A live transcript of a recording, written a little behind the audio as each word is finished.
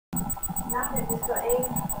Hello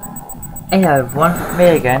everyone,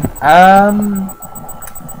 me again. Hello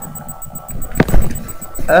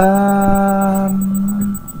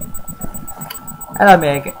me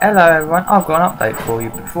again. Hello everyone, I've got an update for you.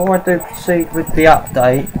 Before I do proceed with the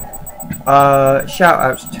update, shout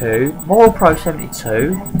outs to Moral Pro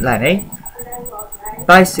 72, Lenny,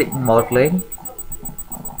 Basic Modelling,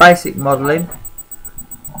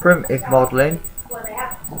 Primitive Modelling,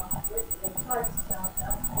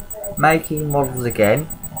 Making Models Again,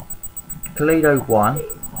 Toledo 1,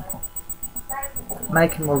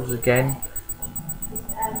 Making Models Again,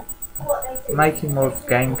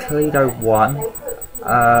 Toledo 1,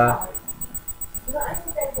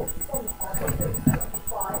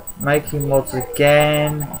 Making Models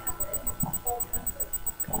Again,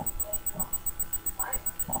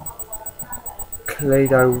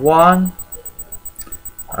 Toledo 1,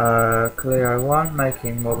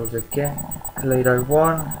 Making Models Again, Toledo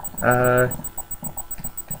 1.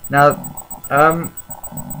 Now,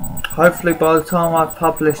 hopefully by the time I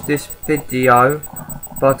publish this video,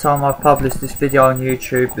 on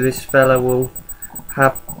YouTube, this fella will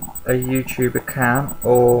have a YouTube account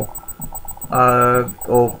or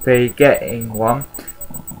be getting one.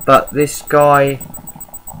 But this guy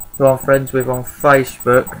who I'm friends with on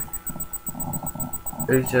Facebook,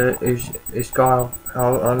 this guy,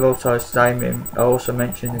 I'll also name him. I also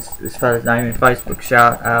mention this fella's name in Facebook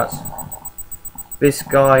shout outs. This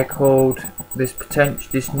guy called this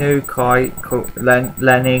new guy called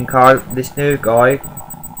this new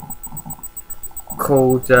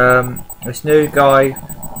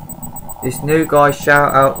guy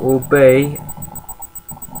shout out will be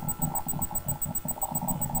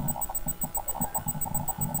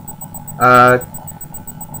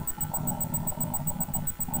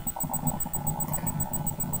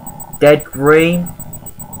Dead Ram,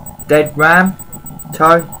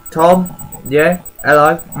 Tom, yeah,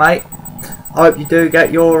 hello mate. I hope you do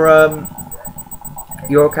get your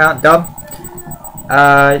account done.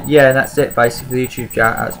 Yeah, that's it basically. YouTube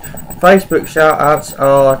shoutouts. Facebook shoutouts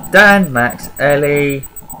are Dan, Max, Ellie,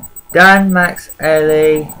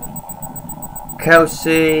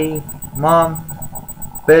 Kelsey, Mum,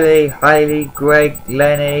 Billy, Hayley, Greg,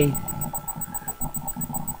 Lenny,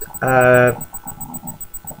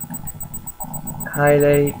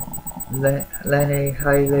 Hayley,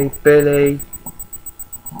 Billy,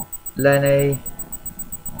 Lenny,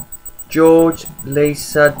 George,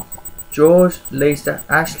 Lisa,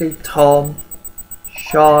 Ashley, Tom,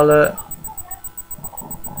 Charlotte,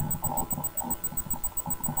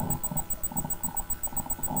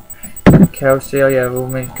 Kelsey. Oh yeah, we'll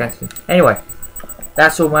mention Kelsey. Anyway,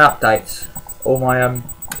 that's all my updates, all my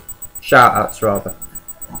shout outs rather.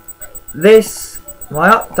 My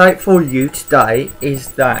update for you today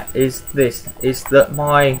is that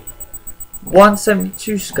my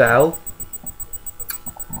 172 scale,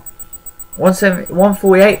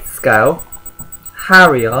 148 scale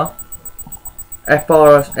Harrier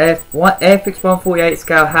airfix 148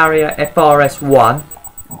 scale Harrier frs.1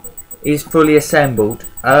 is fully assembled.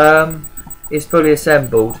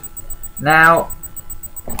 Now,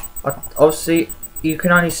 obviously, you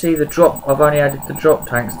can only see the drop. I've only added the drop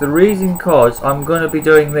tanks. The reason cause I'm going to be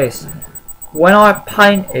doing this when I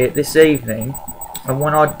paint it this evening, and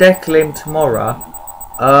when I decal him tomorrow.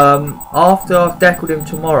 After I've decaled him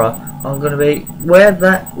tomorrow, I'm going to be where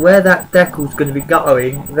that decal's going to be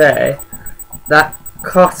going there, that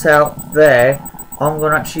cut out there. I'm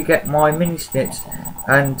going to actually get my mini snips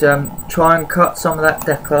and try and cut some of that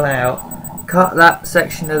decal out. Cut that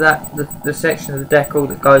section of the section of the decal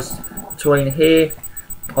that goes between here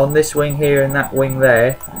on this wing here and that wing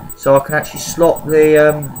there, so I can actually slot the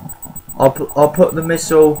I'll put the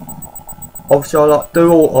missile. Obviously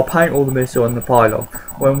I'll paint all the missile on the pylon.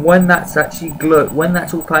 When that's actually glued, when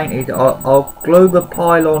that's all painted, I'll glue the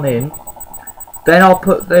pylon in, then I'll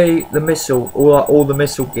put the missile, all the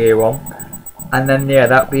missile gear on, and then yeah,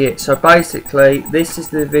 that'll be it. So basically this is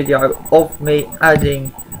the video of me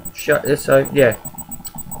adding so yeah,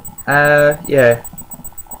 yeah,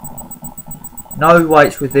 no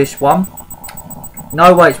weights with this one,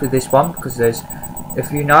 because there's,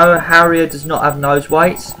 if you know, Harrier does not have nose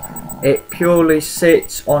weights. It purely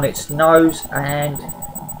sits on its nose and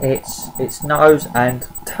its nose and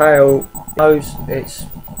tail. It's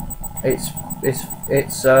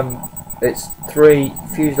 3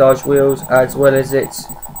 fuselage wheels as well as its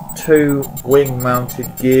 2 wing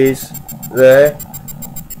mounted gears there.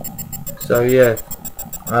 So yeah,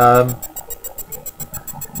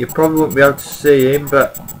 you probably won't be able to see him,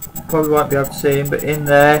 but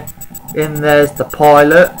in there's the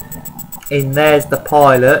pilot.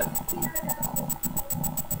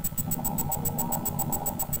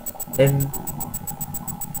 in.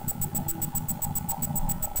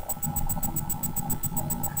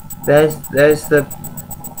 There's the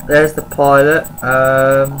pilot,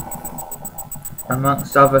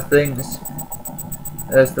 amongst other things.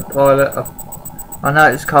 There's the pilot. I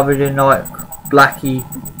know it's covered in like blacky,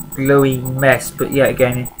 gluey mess, but yet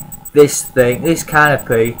again, this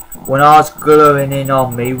canopy, when I was gluing in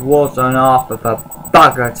on me, wasn't half of a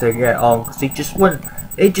bugger to get on, because it just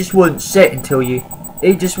wouldn't set until you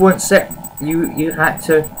had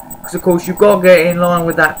to, because of course you've got to get in line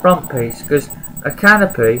with that front piece, because a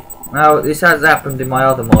canopy. Now, this has happened in my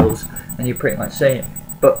other models, and you've pretty much seen it.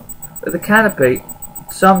 But with the canopy,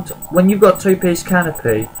 when you've got two-piece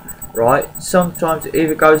canopy, right, sometimes it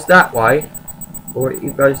either goes that way, or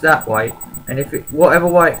it goes that way. And if whatever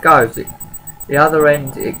way it goes, the other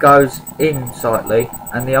end it goes in slightly,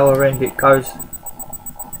 and the other end it goes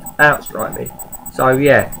out slightly. So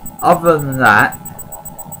yeah, other than that,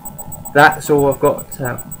 that's all I've got to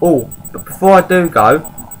tell. Oh, but before I do go,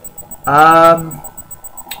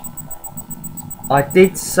 I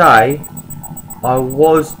did say I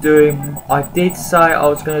was going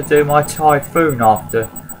to do my typhoon after.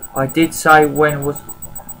 I did say when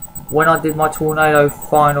I did my tornado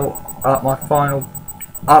my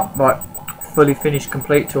fully finished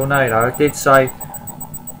complete tornado. I didn't say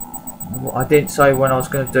when I was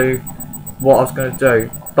going to do what I was going to do.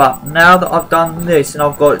 But now that I've done this and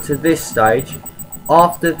I've got it to this stage,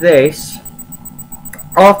 after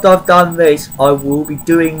I've done this, I will be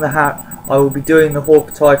doing the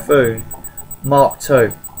Hawk Typhoon Mark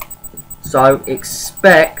II. So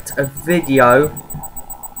expect a video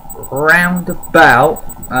round about.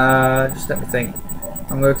 Just let me think.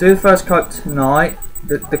 I'm going to do the first coat tonight.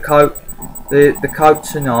 The coat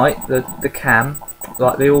tonight. The cam,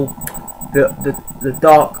 like the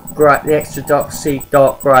dark grey, the extra dark sea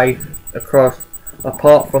dark grey across,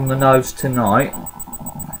 apart from the nose tonight.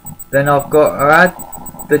 Then I've got to add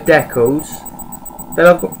the decals. Then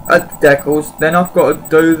I've got to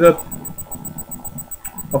do the.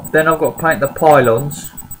 Then I've got to paint the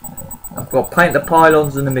pylons. I've got to paint the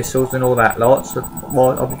pylons and the missiles and all that lot. So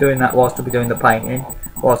I'll be doing that whilst I'll be doing the painting.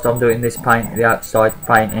 Whilst I'm doing this paint, the outside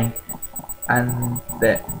painting, and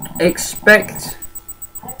expect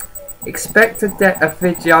a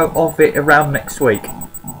video of it around next week.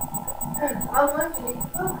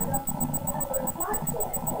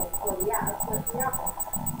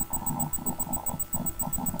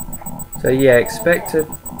 So yeah, expect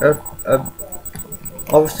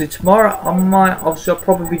obviously tomorrow I'll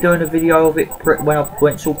probably be doing a video of it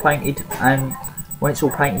when it's all painted, and when it's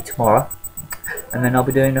all painted tomorrow, and then I'll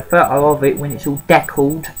be doing a photo of it when it's all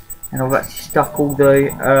decaled, and I've actually stuck all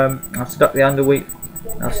the I've stuck the underwear,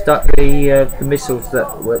 I've stuck the missiles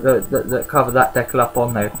that cover that decal up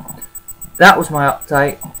on there. That was my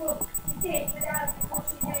update.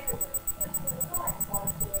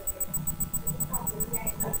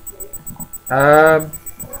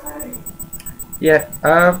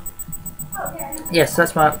 Yes,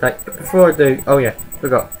 that's my update. But before I do, oh yeah,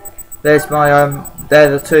 forgot. There's my they're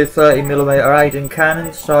the two 30mm Aiden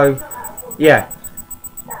cannons. So yeah.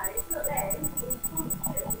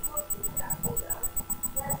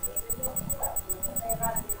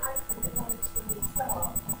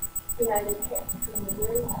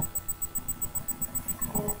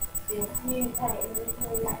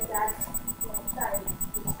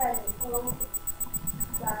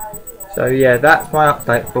 So yeah, that's my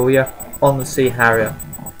update for you on the Sea Harrier.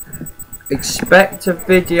 Expect a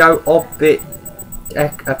video of it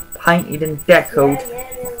painted and decaled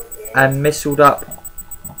and missiled up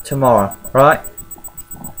tomorrow, right?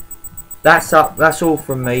 That's all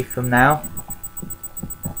from me from now.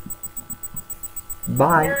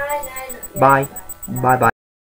 Bye. Bye. Bye bye.